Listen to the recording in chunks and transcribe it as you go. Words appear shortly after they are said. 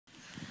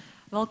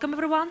Welcome,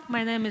 everyone.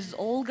 My name is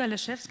Olga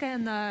Lyashevska,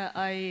 and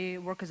I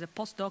work as a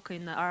postdoc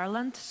in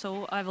Ireland.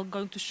 So I will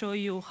going to show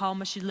you how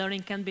machine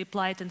learning can be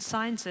applied in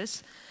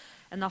sciences.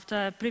 And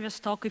after a previous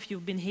talk, if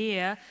you've been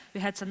here,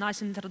 we had a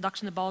nice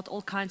introduction about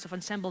all kinds of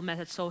ensemble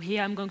methods. So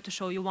here I'm going to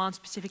show you one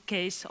specific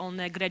case on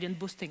gradient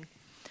boosting.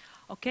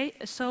 Okay,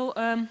 so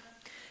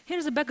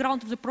here's the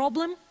background of the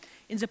problem.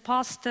 In the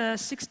past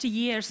 60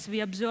 years,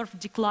 we observed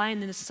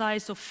decline in the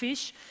size of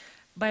fish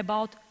by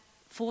about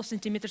 4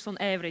 centimeters on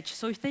average.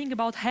 So if you think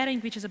about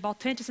herring, which is about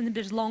 20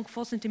 centimeters long,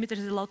 4 centimeters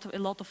is a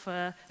lot of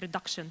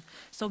reduction.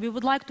 So we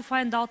would like to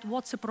find out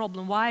what's the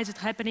problem, why is it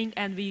happening,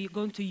 and we're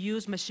going to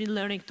use machine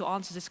learning to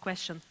answer this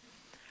question.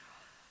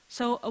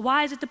 So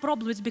why is it a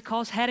problem? It's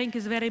because herring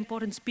is a very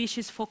important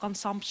species for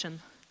consumption.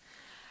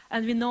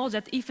 And we know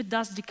that if it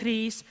does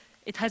decrease,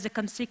 it has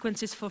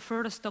consequences for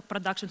further stock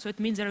production. So it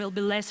means there will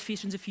be less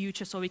fish in the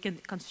future, so we can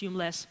consume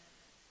less.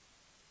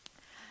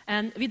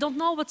 And we don't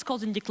know what's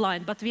causing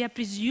decline, but we are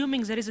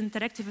presuming there is an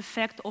interactive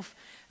effect of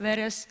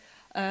various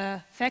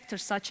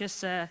factors, such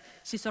as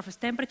sea surface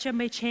temperature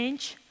may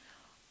change.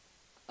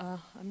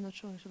 I'm not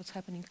sure what's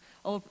happening.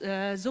 Or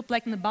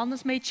zooplankton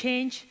abundance may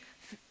change,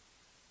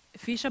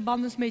 fish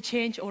abundance may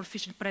change, or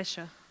fishing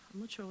pressure. I'm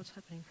not sure what's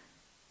happening.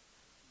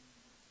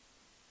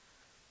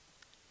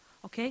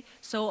 Okay,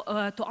 so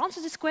to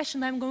answer this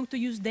question, I'm going to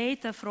use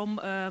data from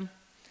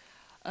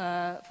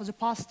for the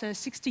past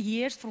 60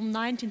 years, from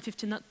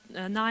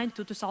 1959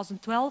 to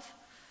 2012.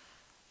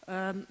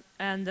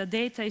 And the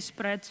data is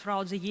spread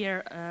throughout the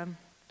year.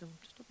 Don't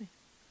stop me.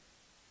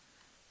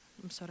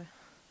 I'm sorry.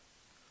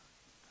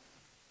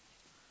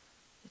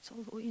 It's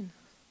all in.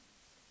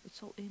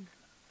 It's all in.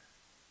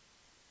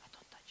 I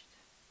don't touch it.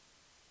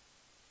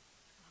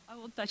 I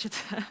won't touch it.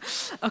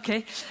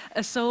 Okay,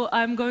 so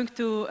I'm going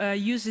to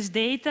use this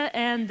data,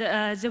 and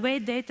the way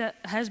data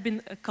has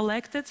been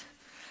collected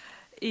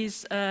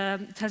is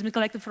it has been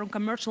collected from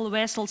commercial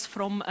vessels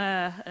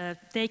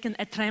taken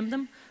at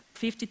random,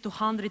 50 to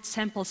 100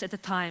 samples at a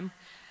time.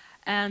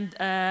 And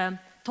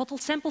total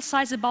sample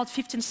size about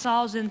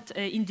 15,000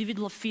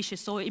 individual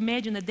fishes. So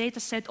imagine a data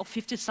set of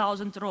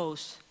 50,000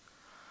 rows.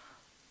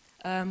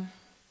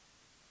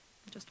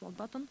 Just one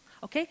button.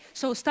 Okay,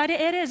 so study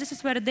area, this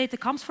is where the data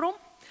comes from.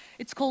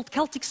 It's called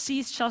Celtic Sea,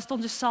 it's just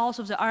on the south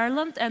of the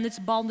Ireland, and it's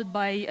bounded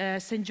by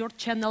St. George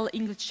Channel,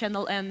 English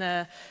Channel,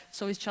 and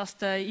so it's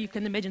just, you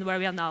can imagine where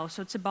we are now.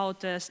 So it's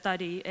about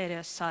study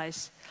area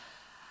size.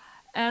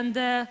 And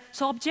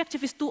so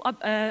objective is to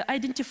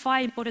identify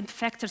important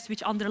factors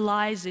which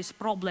underlie this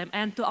problem.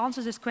 And to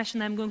answer this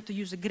question, I'm going to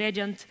use a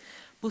gradient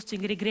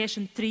boosting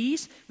regression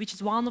trees, which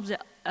is one of the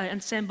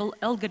ensemble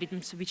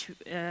algorithms which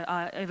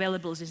are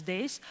available these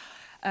days.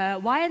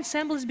 Why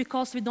ensemble is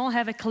because we don't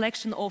have a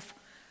collection of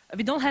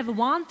we don't have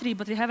one tree,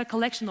 but we have a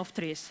collection of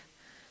trees.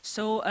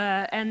 So,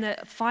 and the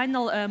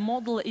final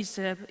model is,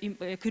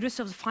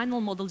 accuracy of the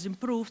final model is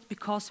improved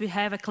because we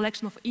have a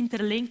collection of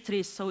interlinked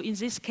trees. So in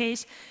this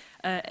case,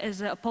 as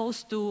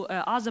opposed to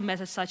other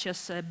methods such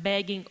as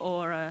bagging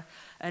or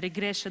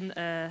regression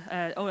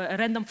or a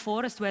random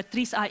forest where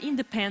trees are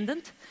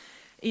independent,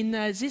 in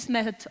this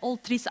method, all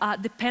trees are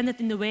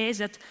dependent in the way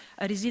that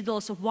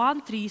residuals of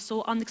one tree,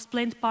 so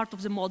unexplained part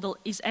of the model,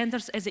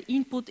 enters as an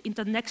input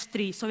into the next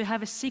tree. So we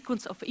have a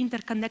sequence of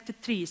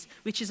interconnected trees,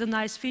 which is a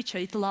nice feature.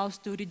 It allows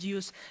to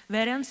reduce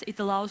variance. It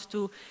allows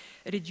to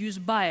reduce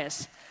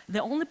bias.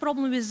 The only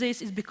problem with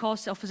this is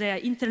because of their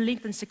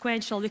interlinked and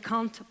sequential, we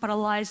can't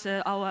parallelize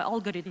our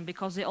algorithm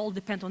because they all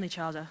depend on each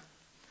other.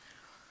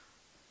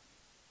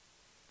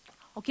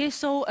 Okay,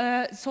 so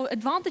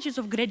advantages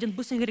of gradient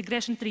boosting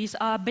regression trees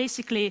are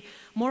basically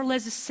more or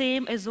less the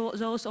same as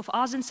those of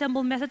other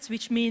ensemble methods,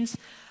 which means,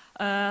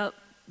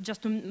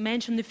 just to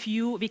mention a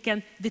few, we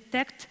can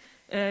detect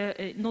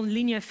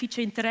nonlinear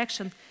feature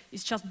interaction.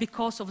 It's just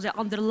because of the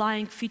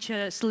underlying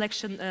feature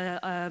selection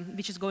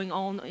which is going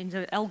on in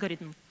the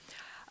algorithm.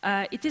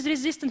 It is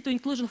resistant to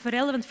inclusion of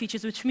irrelevant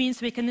features, which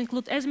means we can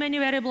include as many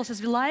variables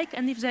as we like,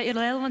 and if they're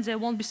irrelevant, they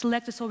won't be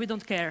selected, so we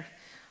don't care.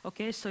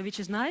 Okay, so which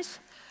is nice.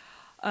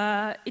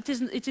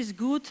 It is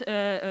good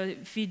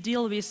if we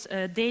deal with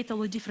data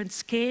on a different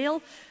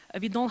scale.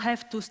 We don't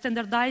have to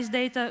standardize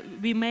data.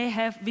 We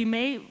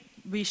may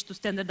wish to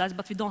standardize,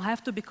 but we don't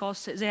have to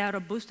because they are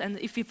robust. And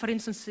if we, for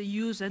instance,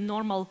 use a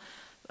normal,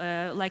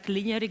 like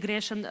linear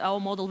regression, our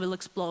model will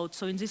explode.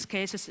 So in this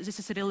case, this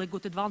is a really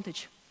good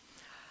advantage.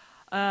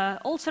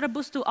 Also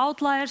robust to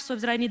outliers, so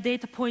if there are any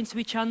data points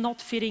which are not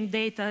fitting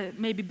data,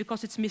 maybe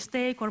because it's a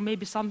mistake or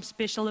maybe some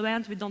special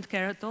event, we don't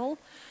care at all.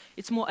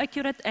 It's more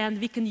accurate,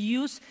 and we can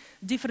use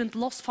different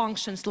loss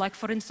functions, like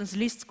for instance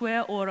least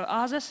square or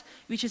others,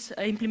 which is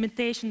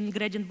implementation in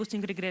gradient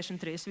boosting regression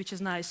trees, which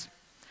is nice.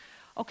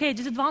 Okay,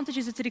 disadvantage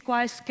is it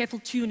requires careful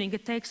tuning.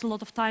 It takes a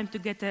lot of time to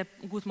get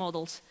good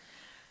models.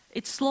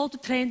 It's slow to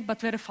train, but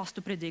very fast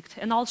to predict.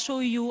 And I'll show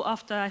you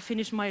after I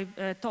finish my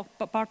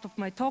part of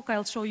my talk,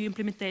 I'll show you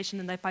implementation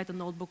in the Python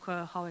notebook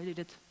how I did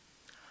it.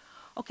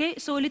 Okay,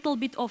 so a little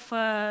bit of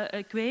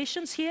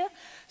equations here.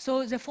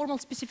 So the formal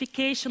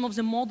specification of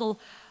the model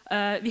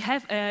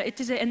it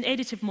is an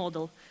additive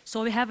model.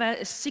 So we have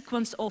a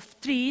sequence of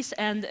trees,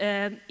 and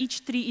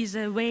each tree is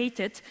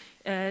weighted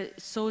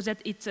so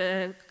that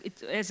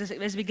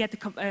as we get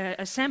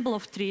a sample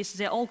of trees,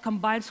 they all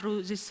combine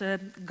through this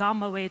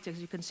gamma weight, as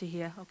you can see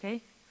here,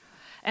 okay?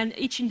 And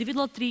each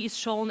individual tree is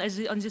shown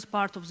on this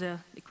part of the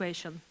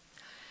equation.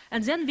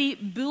 And then we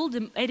build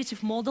the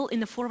additive model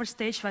in a forward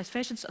stage-wise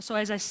fashion. So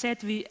as I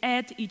said, we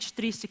add each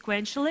tree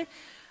sequentially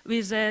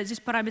with this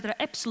parameter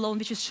epsilon,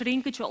 which is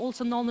shrinkage,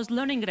 also known as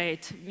learning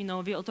rate. You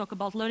know, we all talk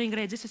about learning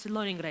rate. This is a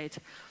learning rate.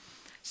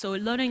 So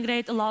learning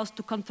rate allows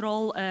to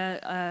control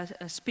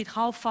speed,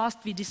 how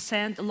fast we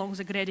descend along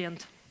the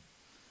gradient.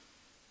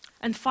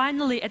 And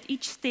finally, at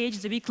each stage,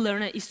 the weak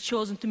learner is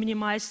chosen to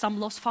minimize some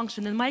loss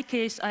function. In my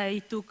case, I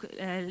took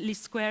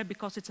least square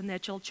because it's a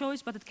natural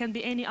choice, but it can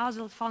be any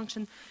other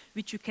function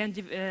which you can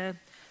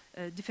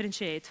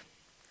differentiate.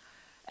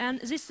 And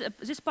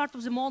this part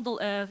of the model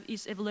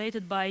is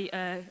evaluated by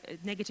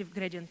negative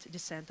gradient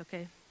descent,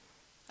 okay?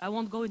 I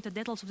won't go into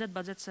details of that,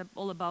 but that's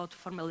all about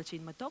formality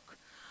in my talk.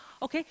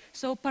 Okay,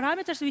 so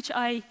parameters which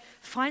I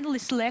finally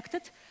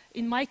selected,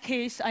 in my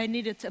case, I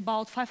needed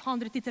about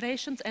 500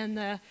 iterations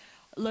and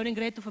learning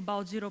rate of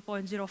about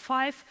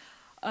 0.05.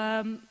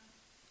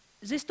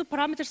 These two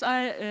parameters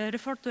I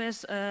refer to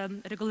as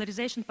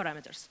regularization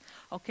parameters,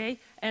 okay?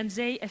 And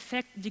they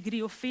affect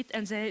degree of fit,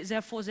 and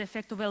therefore they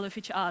affect the value of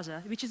each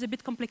other, which is a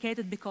bit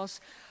complicated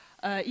because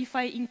if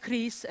I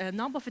increase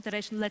number of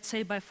iterations, let's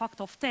say by a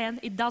factor of 10,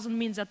 it doesn't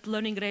mean that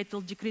learning rate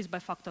will decrease by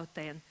a factor of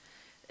 10.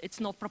 It's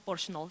not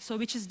proportional, so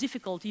which is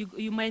difficult.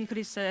 You may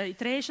increase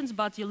iterations,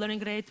 but your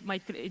learning rate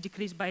might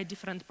decrease by a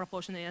different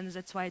proportion, and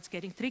that's why it's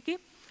getting tricky.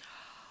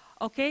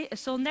 Okay,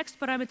 so next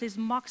parameter is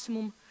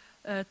maximum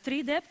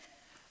tree depth,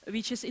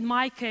 which is in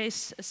my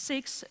case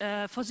 6.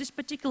 For this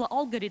particular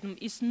algorithm,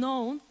 is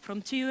known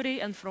from theory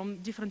and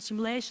from different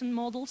simulation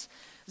models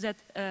that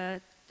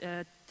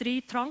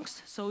tree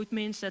trunks, so it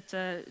means that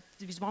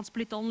with one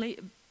split only,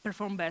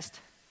 perform best.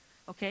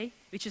 Okay,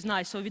 which is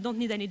nice. So we don't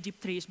need any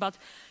deep trees, but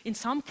in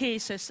some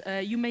cases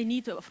you may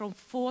need from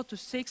 4 to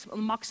 6,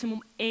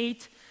 maximum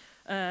 8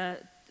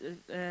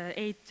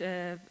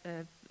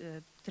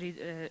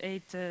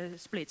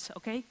 splits,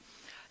 okay?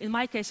 In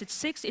my case, it's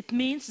 6. It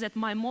means that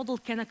my model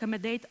can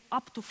accommodate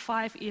up to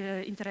 5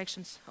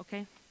 interactions,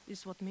 okay? This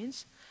is what it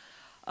means.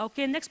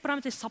 Okay, next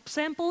parameter is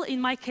subsample.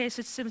 In my case,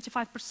 it's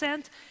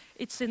 75%.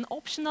 It's an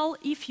optional.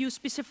 If you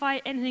specify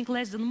anything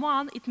less than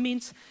 1, it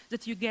means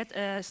that you get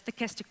a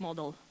stochastic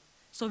model.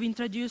 So we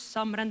introduce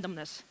some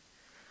randomness.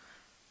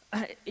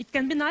 It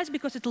can be nice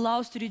because it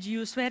allows to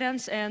reduce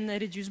variance and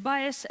reduce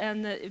bias,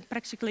 and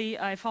practically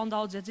I found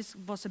out that this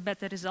was a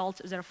better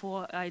result,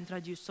 therefore I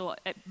introduced. So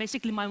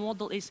basically my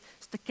model is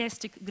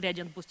stochastic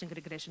gradient boosting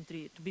regression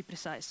tree, to be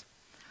precise.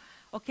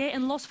 Okay,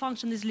 and loss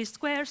function is least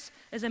squares.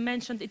 As I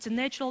mentioned, it's a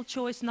natural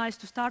choice, nice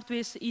to start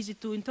with, easy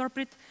to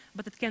interpret,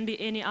 but it can be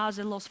any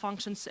other loss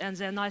functions, and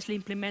they're nicely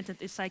implemented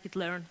in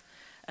SciKit-learn,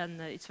 and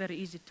it's very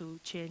easy to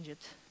change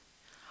it.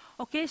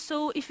 Okay,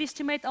 so if we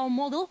estimate our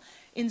model,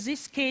 in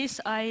this case,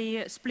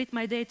 I split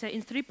my data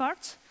in 3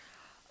 parts.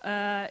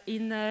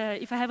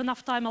 If I have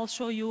enough time, I'll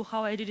show you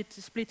how I did it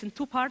split in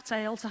 2 parts.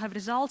 I also have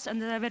results, and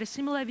they're very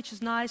similar, which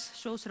is nice,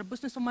 shows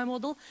robustness of my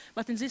model.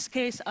 But in this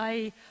case,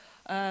 I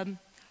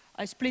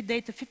split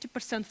data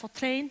 50% for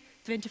train,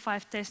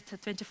 25 test,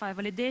 25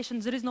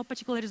 validation. There is no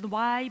particular reason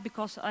why,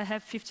 because I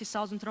have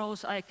 50,000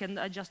 rows, I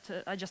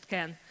just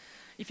can.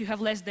 If you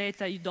have less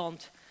data, you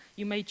don't.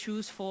 You may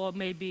choose for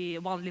maybe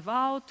one leave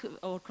out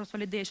or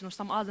cross-validation or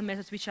some other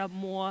methods which are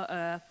more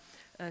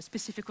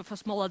specific for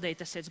smaller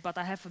data sets, but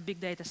I have a big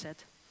data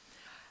set.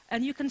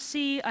 And you can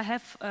see I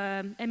have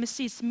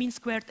MSC's mean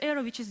squared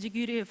error, which is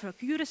degree of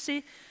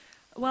accuracy.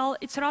 Well,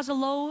 it's rather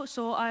low,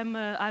 so I'm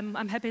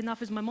happy enough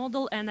with my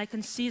model, and I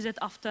can see that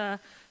after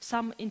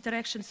some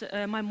interactions,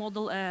 my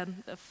model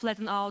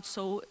flattened out,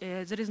 so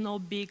there is no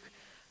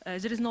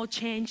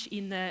change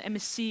in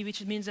MSC,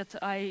 which means that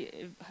I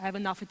have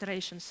enough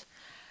iterations.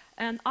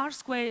 And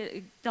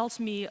R-square tells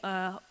me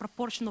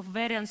proportion of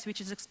variance,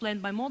 which is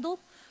explained by model.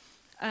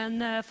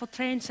 And for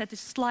train set,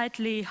 it's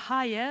slightly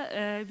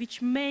higher,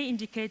 which may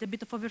indicate a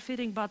bit of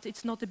overfitting, but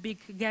it's not a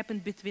big gap in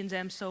between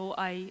them, so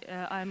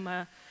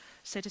I'm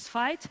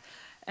satisfied.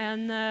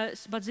 And,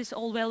 but these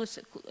all values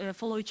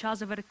follow each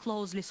other very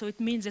closely, so it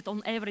means that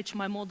on average,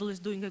 my model is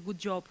doing a good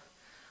job.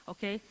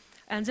 Okay?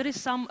 And there is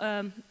some,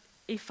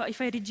 if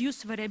I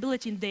reduce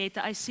variability in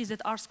data, I see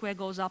that R-square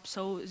goes up,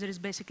 so there is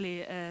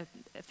basically an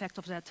effect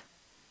of that.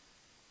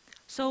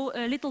 So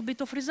a little bit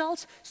of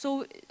results.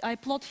 So I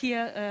plot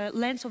here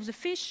length of the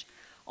fish.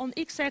 On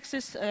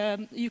x-axis,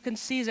 you can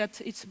see that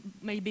it's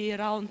maybe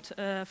around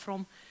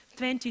from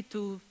 20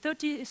 to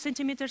 30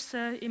 centimeters,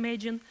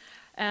 imagine.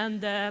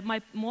 And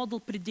my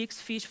model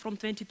predicts fish from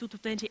 22 to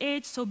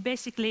 28. So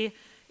basically,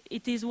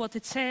 it is what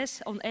it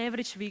says. On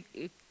average, we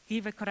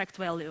give a correct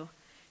value.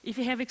 If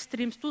you have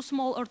extremes too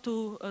small or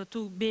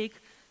too big,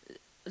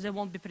 they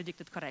won't be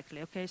predicted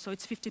correctly, okay? So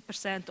it's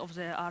 50% of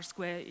the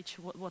R-square,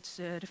 what's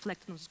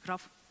reflected on this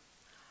graph.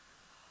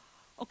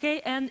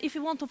 Okay, and if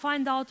you want to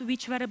find out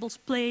which variables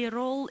play a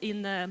role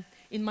in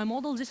my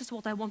model, this is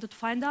what I wanted to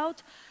find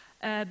out.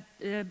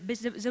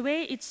 The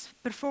way it's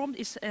performed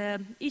is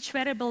each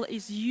variable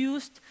is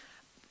used,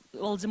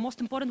 well, the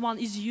most important one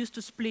is used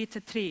to split a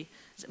tree.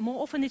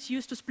 More often it's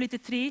used to split a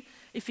tree.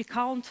 If we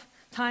count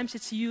times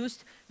it's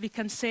used, we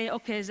can say,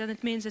 okay, then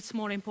it means it's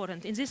more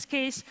important. In this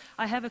case,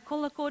 I have a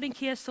color coding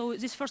here, so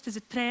this first is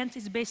a trend,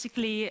 it's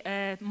basically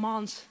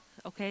months.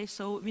 Okay,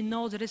 so we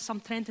know there is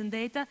some trend in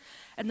data,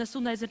 and as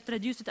soon as I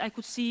introduced it, I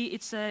could see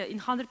it's in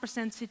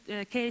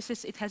 100%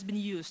 cases it has been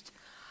used.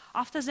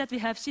 After that, we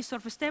have sea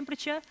surface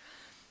temperature,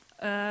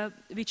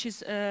 which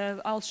is,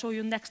 I'll show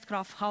you next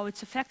graph how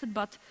it's affected,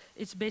 but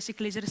it's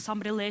basically there is some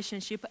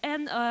relationship.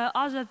 And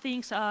other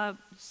things are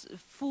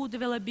food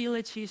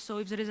availability, so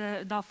if there is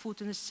enough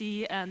food in the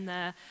sea,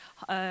 and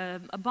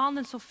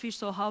abundance of fish,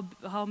 so how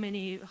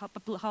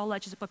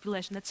large is the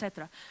population,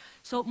 etc.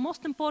 So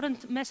most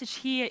important message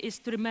here is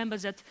to remember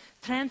that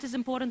trend is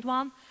important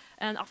one,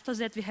 and after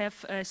that we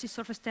have sea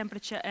surface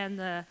temperature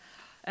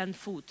and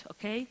food,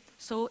 okay?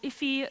 So if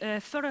we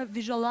further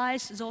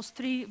visualize those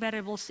three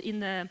variables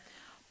in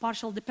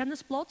partial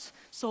dependence plots,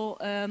 so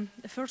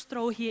the first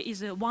row here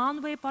is a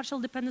one-way partial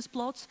dependence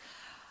plots,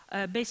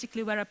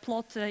 basically where I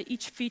plot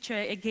each feature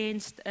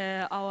against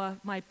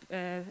my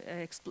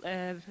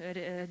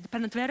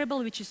dependent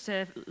variable, which is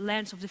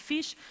length of the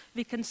fish.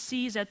 We can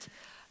see that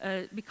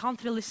we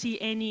can't really see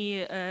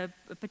any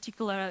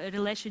particular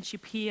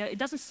relationship here. It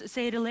doesn't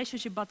say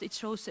relationship, but it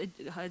shows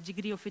a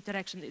degree of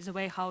interaction. Is the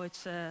way how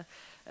it's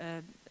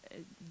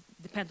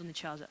depend on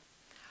each other.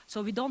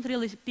 So we don't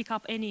really pick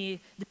up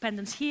any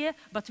dependence here,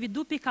 but we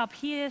do pick up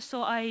here.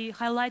 So I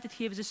highlighted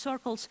here with the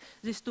circles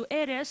these two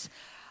areas.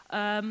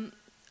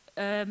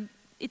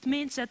 It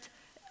means that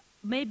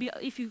maybe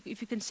if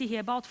you can see here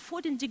about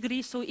 14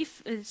 degrees. So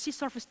if sea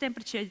surface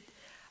temperature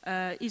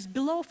is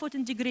below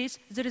 14 degrees,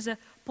 there is a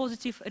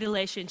positive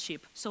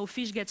relationship. So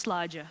fish gets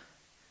larger.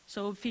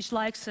 So fish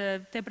likes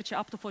temperature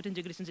up to 14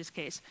 degrees in this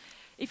case.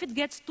 If it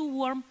gets too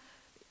warm,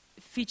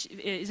 fish,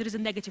 there is a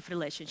negative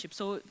relationship.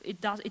 So it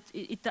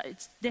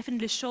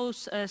definitely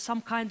shows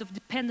some kind of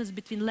dependence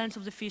between length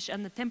of the fish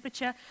and the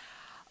temperature.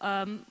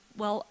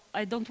 Well,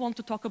 I don't want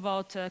to talk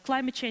about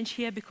climate change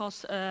here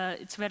because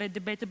it's a very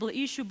debatable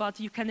issue, but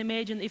you can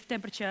imagine if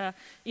temperature,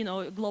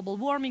 global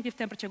warming, if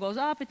temperature goes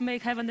up, it may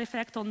have an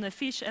effect on the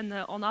fish and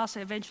on us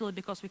eventually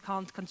because we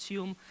can't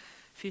consume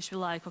fish we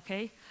like,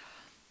 okay?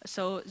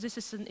 So this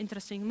is an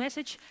interesting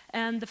message.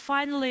 And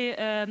finally,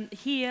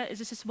 here,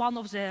 this is one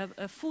of the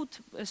food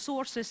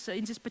sources.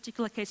 In this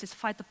particular case, it's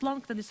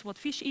phytoplankton. This is what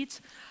fish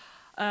eats.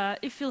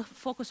 If you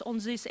focus on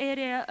this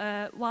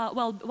area,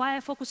 well, why I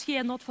focus here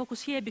and not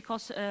focus here?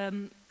 Because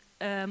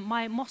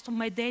most of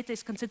my data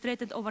is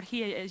concentrated over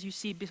here, as you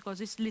see, because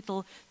these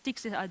little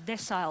ticks are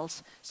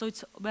deciles. So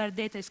it's where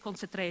data is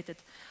concentrated.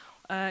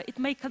 It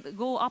may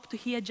go up to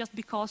here just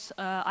because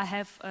I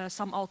have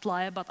some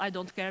outlier, but I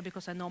don't care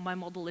because I know my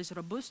model is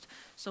robust.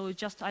 So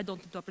I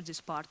don't interpret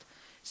this part.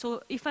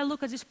 So if I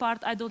look at this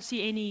part, I don't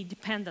see any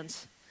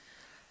dependence.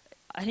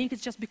 I think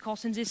it's just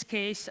because in this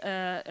case,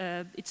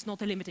 it's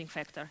not a limiting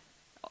factor.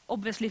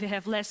 Obviously, if you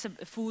have less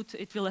food,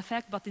 it will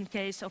affect, but in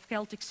case of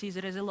Celtic Sea,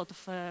 there is a lot of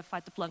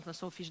phytoplankton,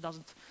 so fish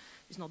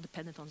is not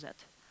dependent on that.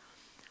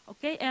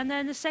 Okay, and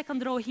then the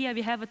second row here,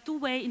 we have a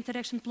two-way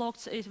interaction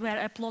plots where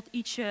I plot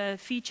each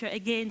feature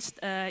against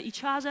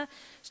each other.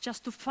 It's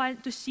just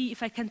to see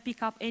if I can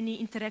pick up any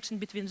interaction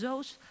between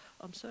those.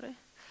 I'm sorry.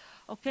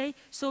 Okay,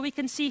 so we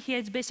can see here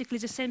it's basically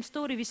the same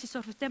story. We see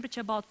surface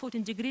temperature about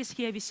 14 degrees.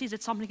 Here we see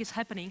that something is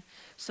happening.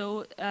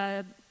 So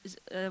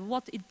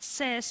what it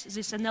says,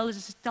 this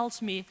analysis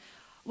tells me,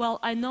 well,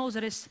 I know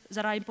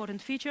there are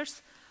important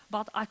features,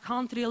 but I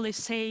can't really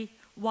say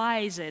why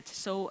is it.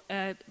 So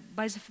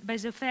by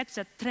the fact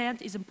that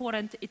trend is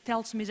important, it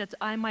tells me that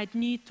I might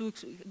need to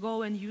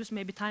go and use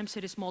maybe time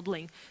series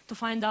modeling to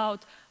find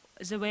out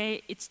the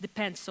way it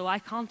depends. So I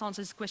can't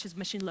answer this question with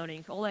machine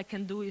learning. All I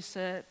can do is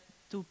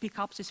to pick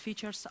up these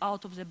features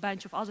out of the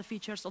bunch of other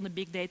features on a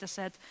big data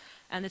set,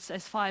 and it's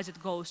as far as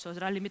it goes. So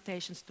there are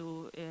limitations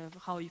to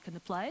how you can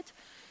apply it.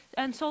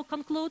 And so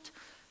conclude,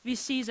 we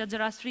see that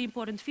there are three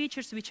important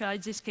features, which are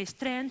in this case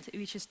trend,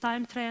 which is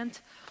time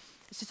trend,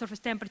 sea surface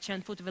temperature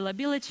and food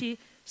availability.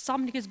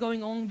 Something is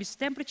going on with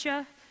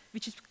temperature,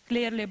 which is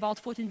clearly about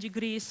 14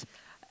 degrees,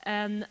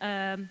 and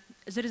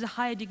there is a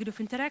higher degree of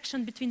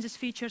interaction between these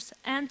features.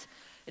 And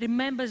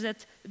remember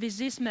that with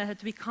this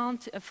method, we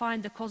can't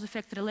find the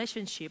cause-effect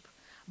relationship,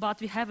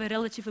 but we have a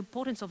relative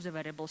importance of the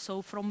variable.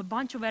 So from a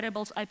bunch of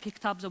variables, I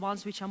picked up the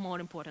ones which are more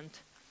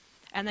important.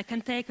 And I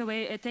can take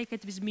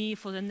it with me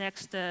for the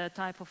next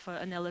type of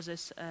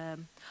analysis.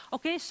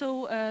 Okay,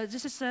 so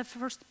this is the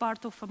first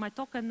part of my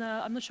talk, and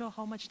I'm not sure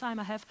how much time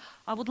I have.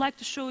 I would like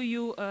to show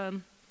you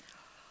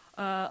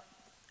a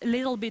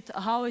little bit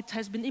how it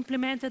has been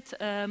implemented.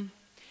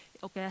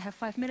 Okay, I have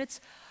 5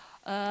 minutes.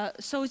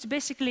 So it's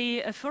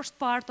basically a first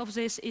part of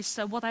this is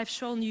what I've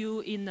shown you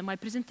in my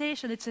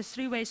presentation. It's a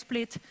three-way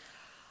split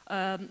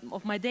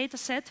of my data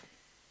set.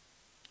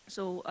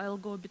 So I'll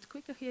go a bit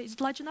quicker here. Is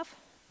it large enough?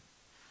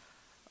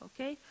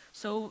 Okay,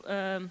 so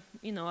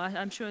you know,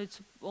 I'm sure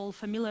it's all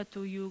familiar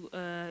to you.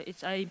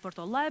 I import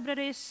all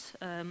libraries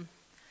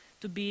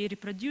to be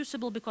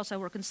reproducible. Because I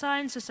work in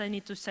sciences, I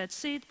need to set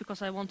seed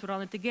because I want to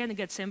run it again and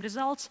get same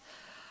results.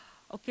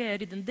 Okay, I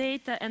read the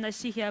data, and I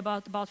see here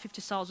about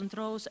 50,000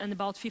 rows and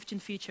about 15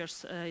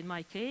 features in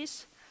my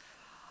case.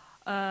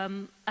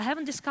 I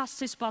haven't discussed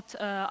this, but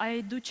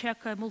I do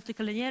check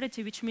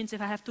multicollinearity, which means if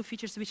I have two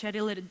features which are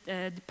really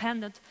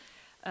dependent,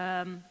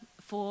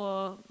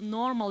 for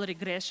normal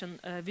regression,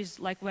 with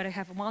like where I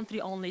have one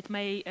tree only,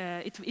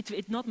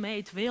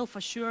 it will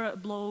for sure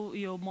blow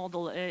your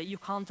model. You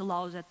can't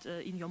allow that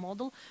in your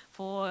model.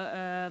 For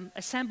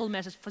a sample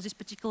method for this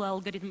particular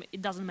algorithm, it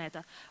doesn't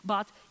matter.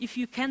 But if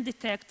you can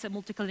detect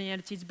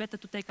multicollinearity, it's better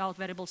to take out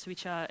variables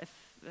which are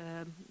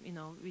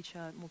which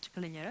are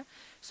multicollinear.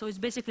 So it's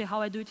basically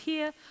how I do it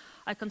here.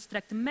 I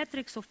construct a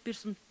matrix of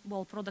Pearson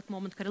product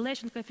moment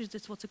correlation coefficient,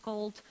 that's what's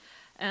called,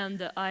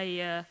 and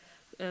I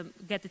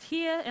get it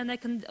here, and I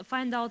can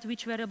find out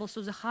which variables.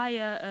 So the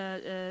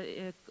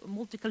higher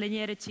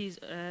multicollinearity,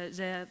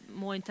 the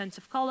more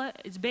intensive color.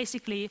 It's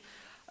basically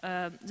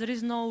there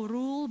is no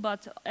rule,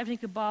 but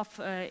everything above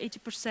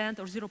 80%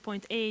 or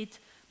 0.8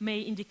 may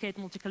indicate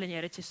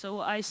multicollinearity.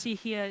 So I see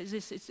here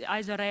it's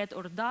either red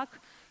or dark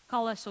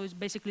color, so it's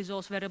basically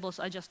those variables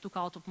I just took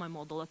out of my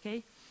model,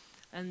 okay?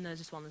 And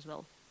this one as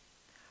well.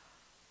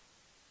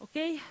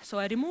 Okay, so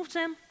I remove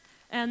them,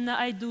 and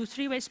I do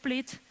three-way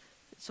split,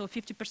 so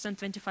 50%,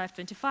 25,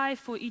 25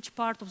 for each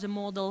part of the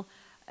model,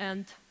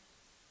 and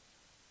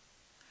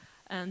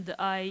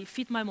I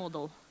fit my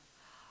model.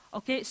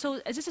 Okay,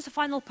 so this is the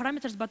final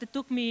parameters, but it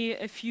took me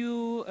a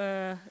few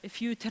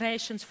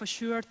iterations for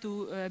sure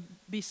to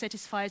be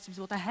satisfied with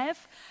what I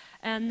have,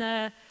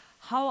 and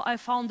how I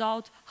found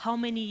out how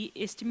many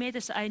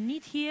estimators I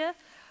need here,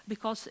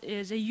 because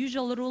the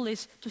usual rule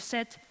is to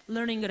set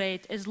learning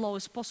rate as low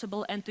as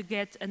possible and to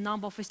get a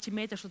number of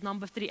estimators with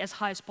number 3 as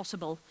high as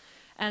possible.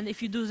 And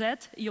if you do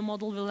that, your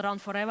model will run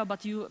forever,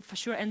 but you for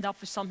sure end up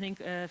with something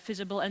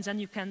feasible, and then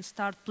you can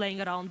start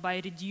playing around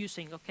by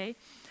reducing, okay?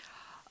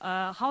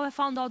 How I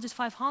found out this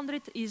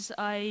 500 is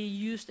I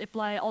used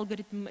apply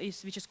algorithm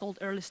which is called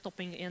early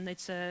stopping, and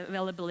it's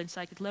available in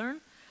SciKit-learn.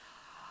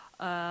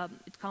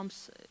 It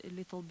comes a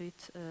little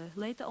bit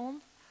later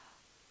on.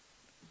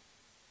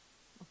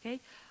 Okay,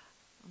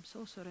 I'm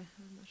so sorry,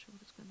 I'm not sure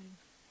what's coming.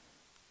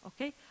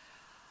 Okay.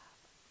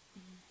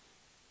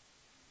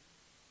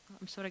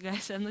 I'm sorry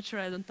guys, I'm not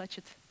sure I don't touch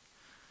it.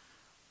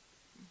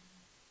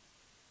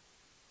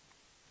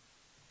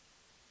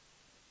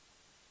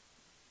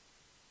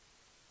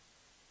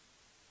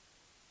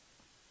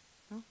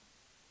 No?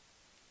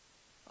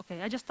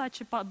 Okay, I just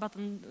touch a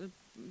button,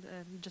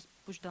 just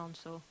push down,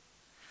 so.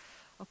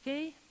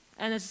 Okay,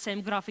 and it's the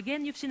same graph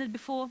again, you've seen it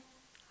before.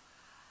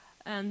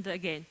 And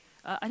again,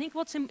 I think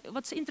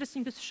what's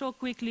interesting to show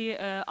quickly,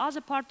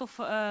 other part of,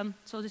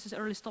 so this is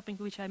early stopping,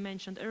 which I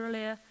mentioned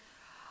earlier.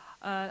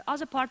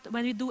 Other part,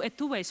 when we do a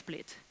two-way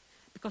split,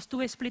 because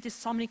two-way split is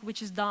something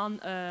which is done,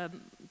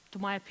 to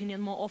my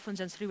opinion, more often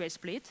than three-way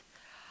split.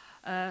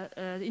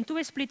 In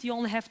two-way split, you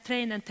only have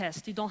train and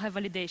test, you don't have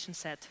validation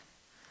set.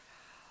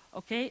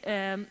 Okay,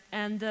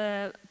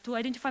 to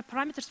identify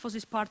parameters for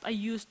this part, I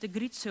used the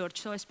grid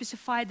search. So I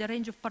specified the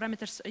range of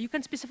parameters. You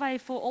can specify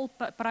for all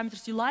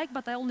parameters you like,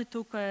 but I only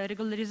took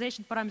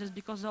regularization parameters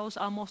because those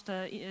are most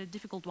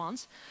difficult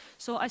ones.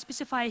 So I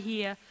specify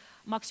here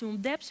maximum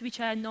depth, which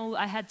I know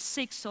I had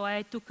 6, so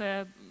I took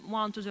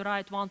one to the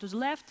right, one to the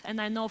left,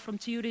 and I know from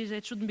theory that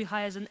it shouldn't be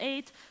higher than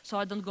 8, so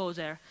I don't go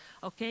there.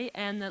 Okay,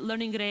 and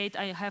learning rate,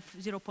 I have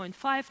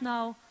 0.5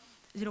 now.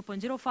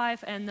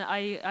 0.05, and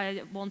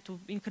I want to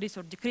increase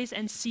or decrease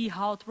and see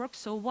how it works.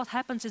 So what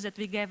happens is that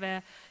we get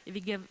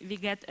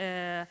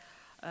a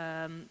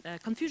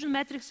confusion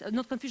matrix,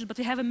 not confusion, but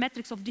we have a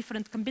matrix of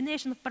different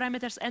combination of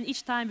parameters, and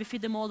each time we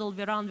feed the model,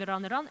 we run,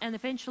 and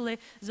eventually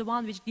the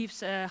one which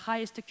gives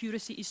highest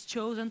accuracy is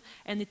chosen,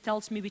 and it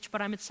tells me which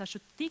parameters I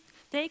should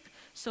take.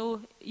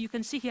 So you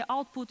can see here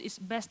output is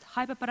best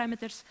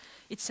hyperparameters.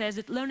 It says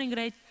that learning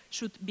rate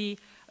should be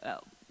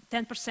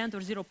 10%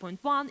 or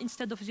 0.1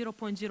 instead of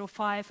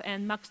 0.05,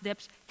 and max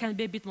depth can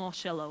be a bit more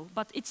shallow,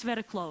 but it's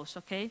very close,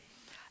 okay?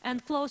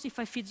 And close, if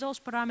I fit those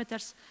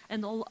parameters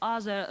and all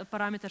other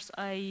parameters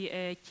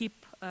I keep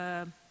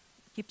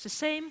the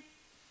same,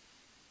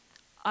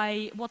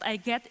 what I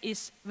get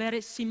is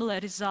very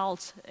similar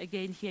results.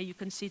 Again, here you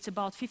can see it's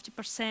about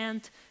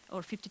 50%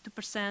 or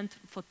 52%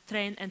 for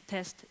train and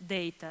test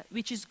data,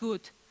 which is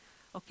good,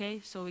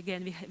 okay? So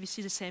again, we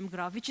see the same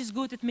graph, which is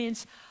good. It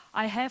means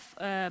I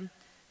have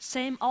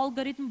same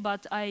algorithm,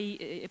 but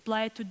I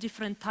apply it to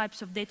different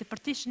types of data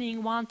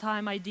partitioning. One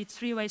time I did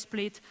three-way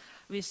split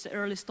with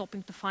early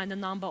stopping to find a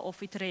number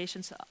of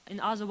iterations. In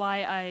other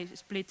way, I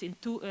split in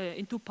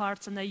two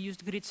parts, and I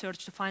used grid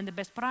search to find the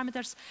best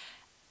parameters.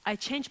 I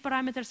change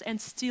parameters, and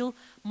still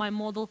my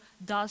model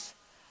does,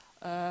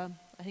 I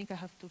think I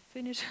have to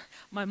finish,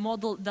 my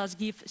model does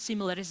give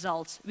similar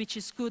results, which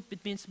is good.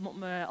 It means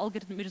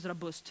algorithm is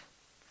robust.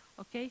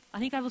 Okay, I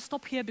think I will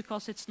stop here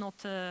because it's not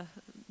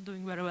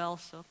doing very well,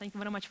 so thank you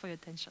very much for your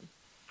attention.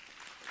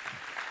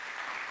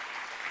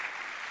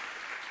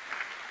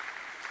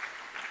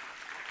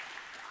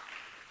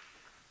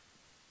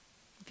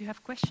 you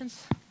have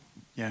questions?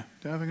 Yeah,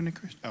 do you have any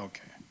questions?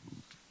 Okay.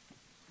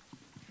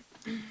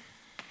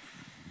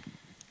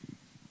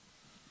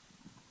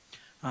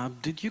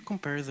 Did you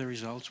compare the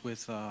results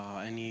with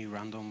any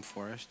random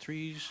forest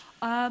trees?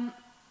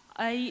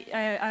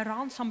 I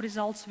ran some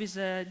results with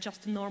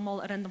just a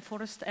normal random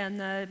forest, and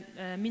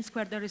mean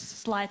square there is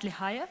slightly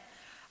higher.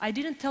 I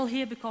didn't tell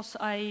here because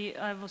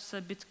I was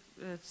a bit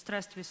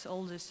stressed with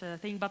all this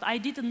thing, but I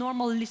did a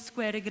normal least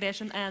square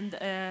regression, and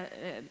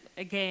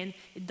again,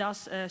 it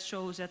does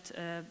show that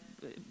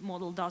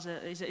model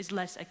is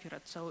less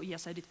accurate. So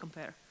yes, I did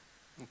compare.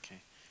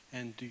 Okay.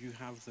 And do you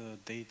have the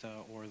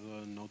data or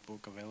the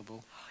notebook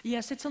available?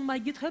 Yes, it's on my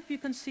GitHub. You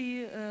can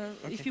see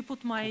Okay. if you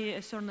put my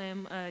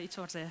surname, it's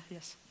over there.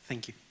 Yes.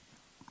 Thank you.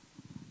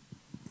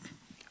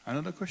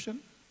 Another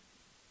question?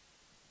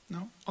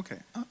 No? Okay.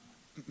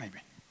 Maybe.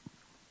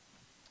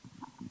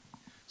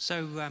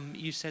 So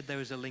you said there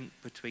was a link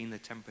between the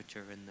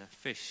temperature and the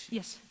fish.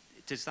 Yes.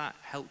 Does that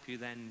help you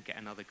then get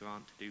another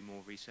grant to do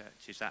more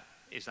research?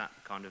 Is that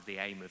kind of the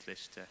aim of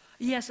this?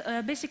 Yes,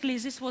 basically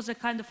this was a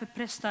kind of a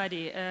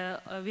pre-study.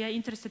 We are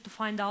interested to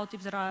find out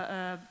if there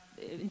are,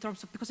 in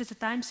terms of, because it's a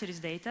time series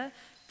data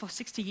for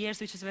 60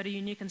 years, which is very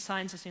unique in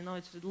science, as you know,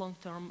 it's a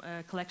long-term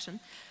collection.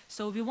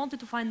 So we wanted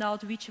to find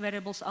out which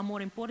variables are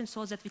more important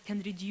so that we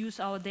can reduce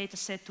our data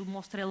set to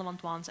most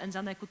relevant ones, and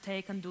then I could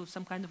take and do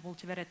some kind of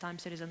multivariate time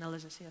series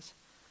analysis, yes.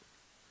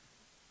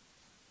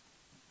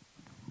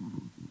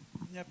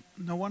 Yep.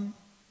 No one?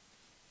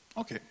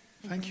 Okay.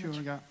 Thank you,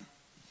 Olga.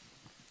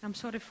 I'm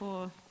sorry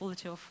for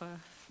quality of...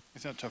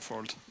 It's not your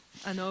fault.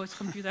 I know, it's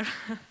computer.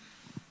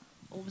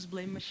 Always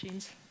blame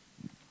machines.